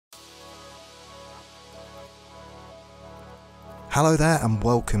Hello there and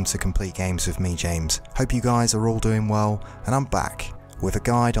welcome to Complete Games with me, James. Hope you guys are all doing well, and I'm back with a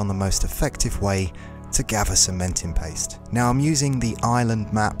guide on the most effective way to gather cementing paste. Now I'm using the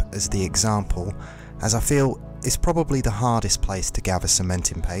island map as the example, as I feel it's probably the hardest place to gather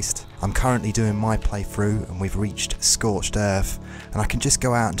cementing paste. I'm currently doing my playthrough and we've reached Scorched Earth, and I can just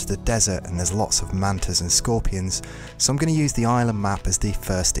go out into the desert and there's lots of mantas and scorpions, so I'm going to use the island map as the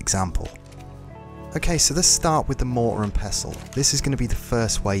first example. Okay, so let's start with the mortar and pestle. This is going to be the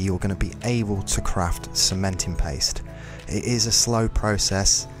first way you're going to be able to craft cementing paste. It is a slow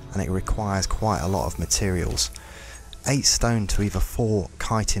process and it requires quite a lot of materials. 8 stone to either 4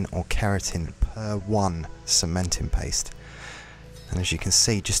 chitin or keratin per 1 cementing paste. And as you can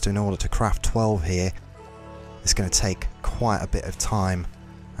see, just in order to craft 12 here, it's going to take quite a bit of time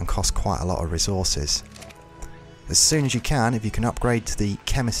and cost quite a lot of resources. As soon as you can, if you can upgrade to the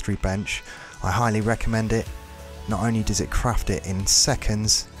chemistry bench, I highly recommend it. Not only does it craft it in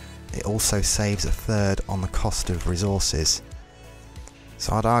seconds, it also saves a third on the cost of resources.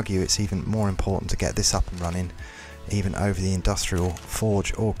 So I'd argue it's even more important to get this up and running, even over the industrial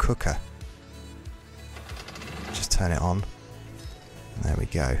forge or cooker. Just turn it on. And there we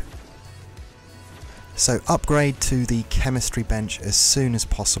go. So upgrade to the chemistry bench as soon as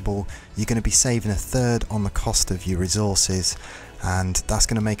possible. You're going to be saving a third on the cost of your resources, and that's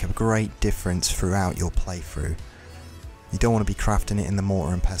going to make a great difference throughout your playthrough. You don't want to be crafting it in the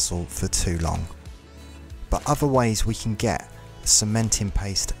mortar and pestle for too long. But other ways we can get cementing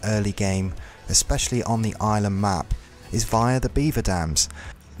paste early game, especially on the island map, is via the beaver dams.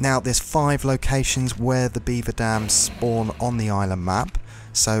 Now there's 5 locations where the beaver dams spawn on the island map,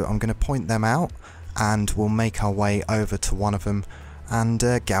 so I'm going to point them out and we'll make our way over to one of them and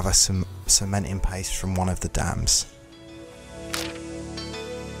gather some cementing paste from one of the dams.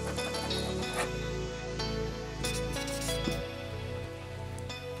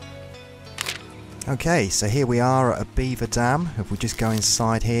 Okay, so here we are at a beaver dam. If we just go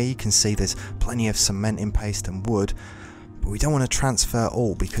inside here, you can see there's plenty of cementing paste and wood, but we don't want to transfer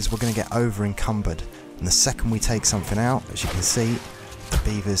all because we're going to get over encumbered, and the second we take something out, as you can see, the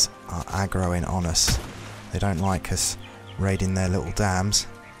beavers are aggroing on us. They don't like us raiding their little dams.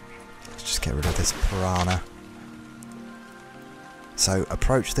 Let's just get rid of this piranha. So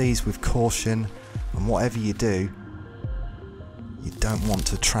approach these with caution, and whatever you do, you don't want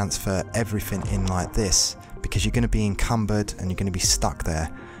to transfer everything in like this because you're going to be encumbered and you're going to be stuck there.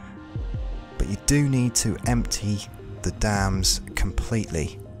 But you do need to empty the dams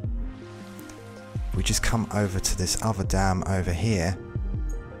completely. We just come over to this other dam over here.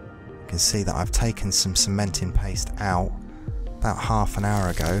 You can see that I've taken some cementing paste out about half an hour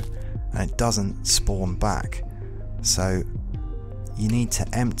ago and it doesn't spawn back. So you need to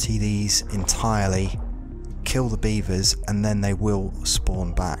empty these entirely, kill the beavers, and then they will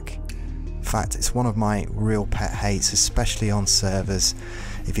spawn back. In fact, it's one of my real pet hates, especially on servers.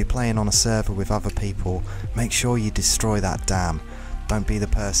 If you're playing on a server with other people, make sure you destroy that dam. Don't be the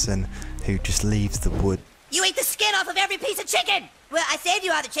person who just leaves the wood. You eat the skin off of every piece of chicken! Well, I saved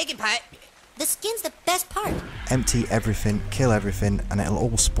you all the chicken part. The skin's the best part. Empty everything, kill everything, and it'll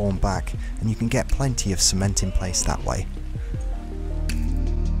all spawn back, and you can get plenty of cementing paste that way.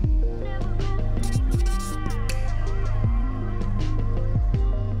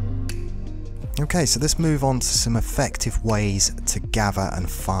 Okay, so let's move on to some effective ways to gather and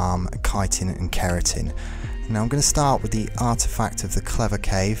farm chitin and keratin. Now I'm going to start with the artifact of the Clever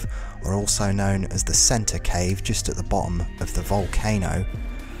Cave, or also known as the Center Cave, just at the bottom of the volcano.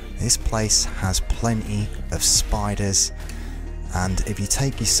 This place has plenty of spiders, and if you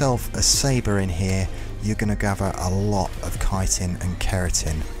take yourself a saber in here, you're going to gather a lot of chitin and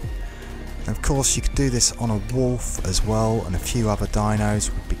keratin. Of course you could do this on a wolf as well, and a few other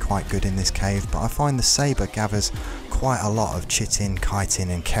dinos would be quite good in this cave, but I find the saber gathers quite a lot of chitin, chitin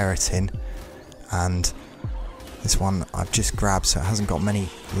and keratin, and this one I've just grabbed, so it hasn't got many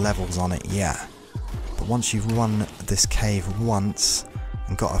levels on it yet. But once you've run this cave once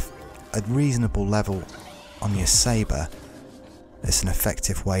and got a reasonable level on your saber, it's an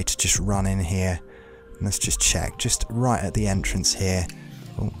effective way to just run in here. And let's just check, just right at the entrance here.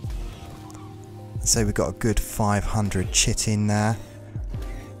 Oh. So we've got a good 500 chitin there.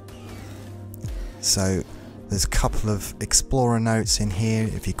 So there's a couple of explorer notes in here.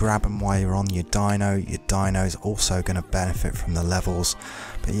 If you grab them while you're on your dino's also going to benefit from the levels.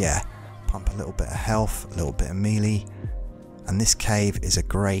 But yeah, pump a little bit of health, a little bit of melee, and this cave is a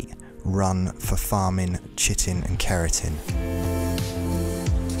great run for farming chitin and keratin.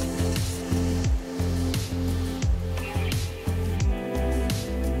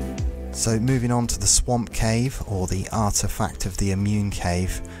 So moving on to the Swamp Cave, or the Artifact of the Immune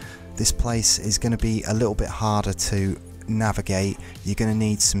Cave. This place is going to be a little bit harder to navigate. You're going to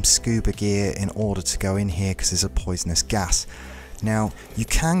need some scuba gear in order to go in here because there's a poisonous gas. Now you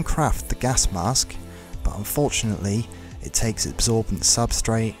can craft the gas mask, but unfortunately it takes absorbent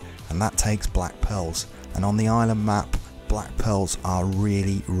substrate and that takes black pearls, and on the island map black pearls are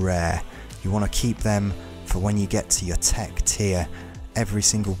really rare. You want to keep them for when you get to your tech tier. Every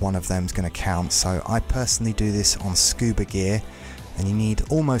single one of them is going to count, so I personally do this on scuba gear, and you need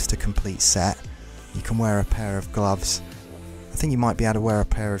almost a complete set. You can wear a pair of gloves. I think you might be able to wear a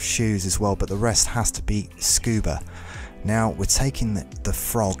pair of shoes as well, but the rest has to be scuba. Now we're taking the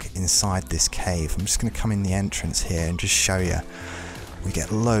frog inside this cave. I'm just going to come in the entrance here and just show you. We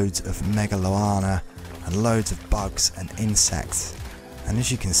get loads of Megalodon and loads of bugs and insects, and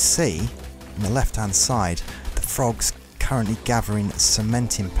as you can see on the left hand side, the frog's currently gathering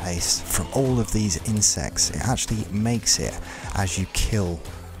cementing paste from all of these insects. It actually makes it as you kill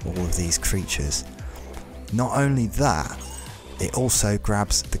all of these creatures. Not only that, it also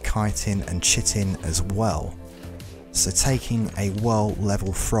grabs the chitin and chitin as well. So taking a world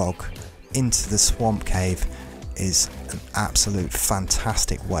level frog into the swamp cave is an absolute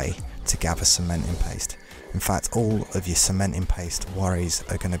fantastic way to gather cementing paste. In fact, all of your cementing paste worries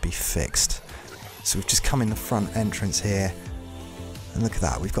are going to be fixed. So we've just come in the front entrance here, and look at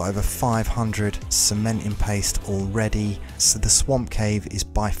that, we've got over 500 cementing paste already. So the swamp cave is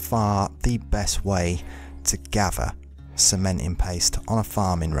by far the best way to gather cementing paste on a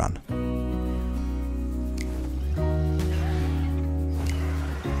farming run.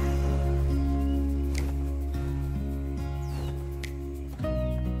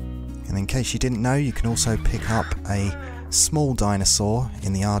 And in case you didn't know, you can also pick up a small dinosaur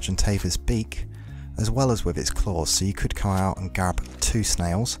in the Argentavis beak, as well as with its claws, so you could come out and grab 2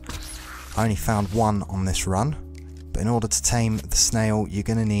 snails. I only found 1 on this run, but in order to tame the snail you're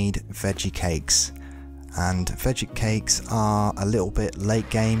going to need veggie cakes, and veggie cakes are a little bit late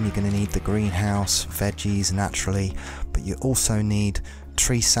game. You're going to need the greenhouse veggies naturally, but you also need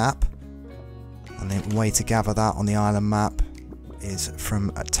tree sap, and the way to gather that on the island map is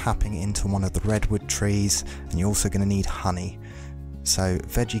from tapping into one of the redwood trees, and you're also going to need honey. So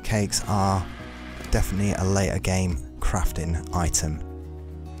veggie cakes are definitely a later game crafting item.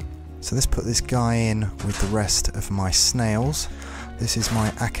 So let's put this guy in with the rest of my snails. This is my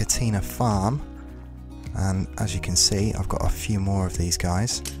Achatina farm, and as you can see I've got a few more of these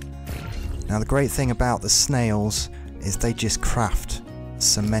guys. Now the great thing about the snails is they just craft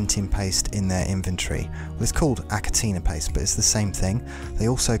cementing paste in their inventory. Well, it's called Achatina paste, but it's the same thing. They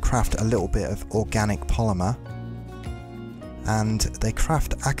also craft a little bit of organic polymer, and they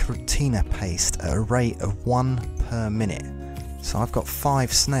craft Achatina paste at a rate of 1 per minute. So I've got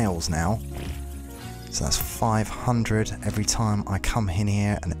 5 snails now, so that's 500 every time I come in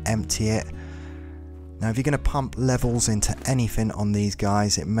here and empty it. Now if you're going to pump levels into anything on these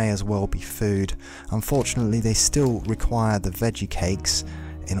guys, it may as well be food. Unfortunately they still require the veggie cakes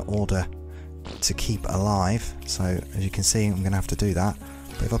in order to keep alive, so as you can see I'm going to have to do that.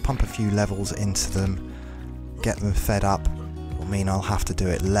 But if I pump a few levels into them, get them fed up, will mean I'll have to do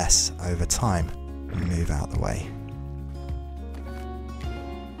it less over time. Move out the way.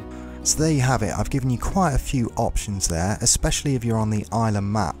 So there you have it. I've given you quite a few options there, especially if you're on the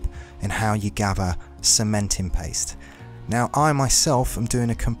island map, in how you gather cementing paste. Now I myself am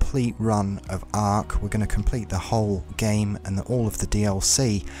doing a complete run of Ark. We're going to complete the whole game and all of the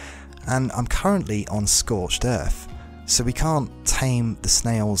DLC, and I'm currently on Scorched Earth, so we can't tame the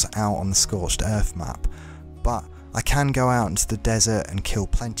snails out on the Scorched Earth map, but I can go out into the desert and kill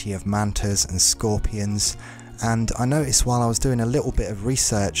plenty of mantas and scorpions. And I noticed while I was doing a little bit of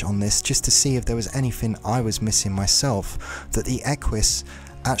research on this, just to see if there was anything I was missing myself, that the Equus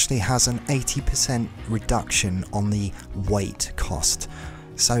actually has an 80% reduction on the weight cost.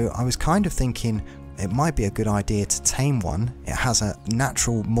 So I was kind of thinking it might be a good idea to tame one. It has a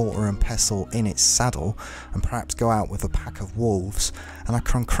natural mortar and pestle in its saddle, and perhaps go out with a pack of wolves, and I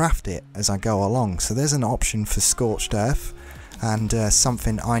can craft it as I go along. So there's an option for Scorched Earth, and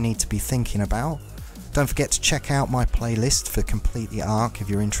something I need to be thinking about. Don't forget to check out my playlist for Complete the Ark if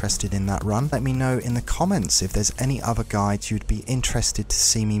you're interested in that run. Let me know in the comments if there's any other guides you'd be interested to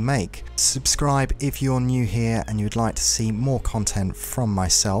see me make. Subscribe if you're new here and you'd like to see more content from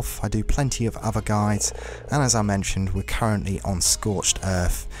myself. I do plenty of other guides, and as I mentioned, we're currently on Scorched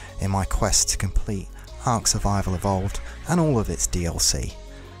Earth in my quest to complete Ark Survival Evolved and all of its DLC.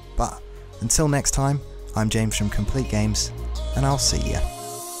 But until next time, I'm James from Complete Games, and I'll see ya.